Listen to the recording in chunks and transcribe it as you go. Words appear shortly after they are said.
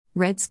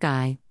Red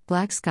Sky,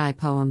 Black Sky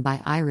poem by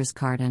Iris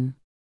Carden.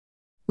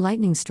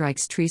 Lightning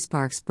strikes, tree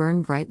sparks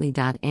burn brightly.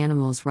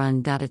 Animals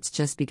run. It's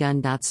just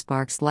begun.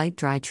 Sparks light,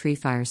 dry tree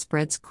fire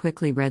spreads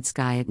quickly. Red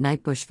sky at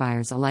night,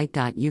 bushfires alight.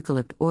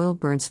 Eucalypt oil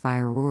burns,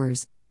 fire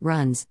roars,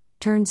 runs,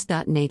 turns.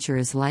 Nature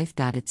is life.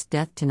 It's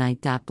death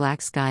tonight.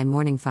 Black sky,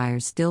 morning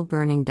fires still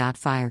burning.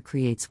 Fire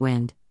creates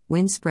wind,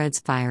 wind spreads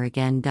fire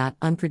again.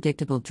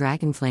 Unpredictable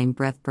dragon flame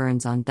breath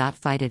burns on.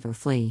 Fight it or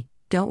flee,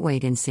 don't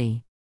wait and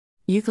see.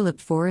 Eucalypt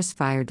forest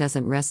fire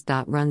doesn't rest.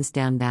 Runs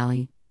down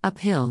valley, up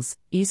hills,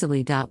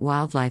 easily.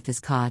 Wildlife is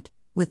caught,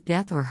 with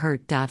death or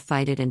hurt.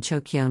 Fight it and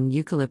choke.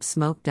 Eucalypt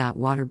smoke.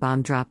 Water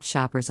bomb dropped,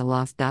 shoppers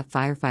aloft.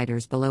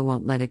 Firefighters below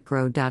won't let it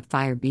grow.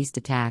 Fire beast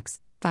attacks,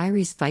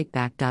 fireys fight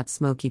back.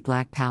 Smoky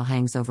black pall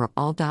hangs over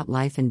all.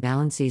 Life in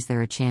balance, is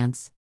there a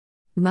chance?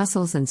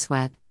 Muscles and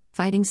sweat,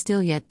 fighting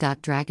still yet.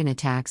 Dragon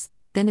attacks,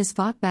 then is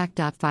fought back.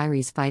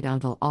 Fireys fight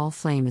until all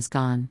flame is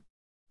gone.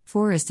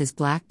 Forest is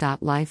black.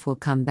 Life will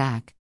come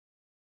back.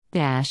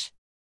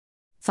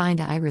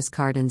 Find Iris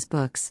Carden's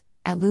books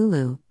at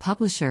Lulu,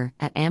 publisher,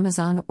 at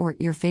Amazon, or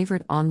your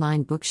favorite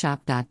online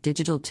bookshop.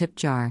 Digital tip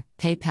jar,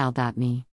 paypal.me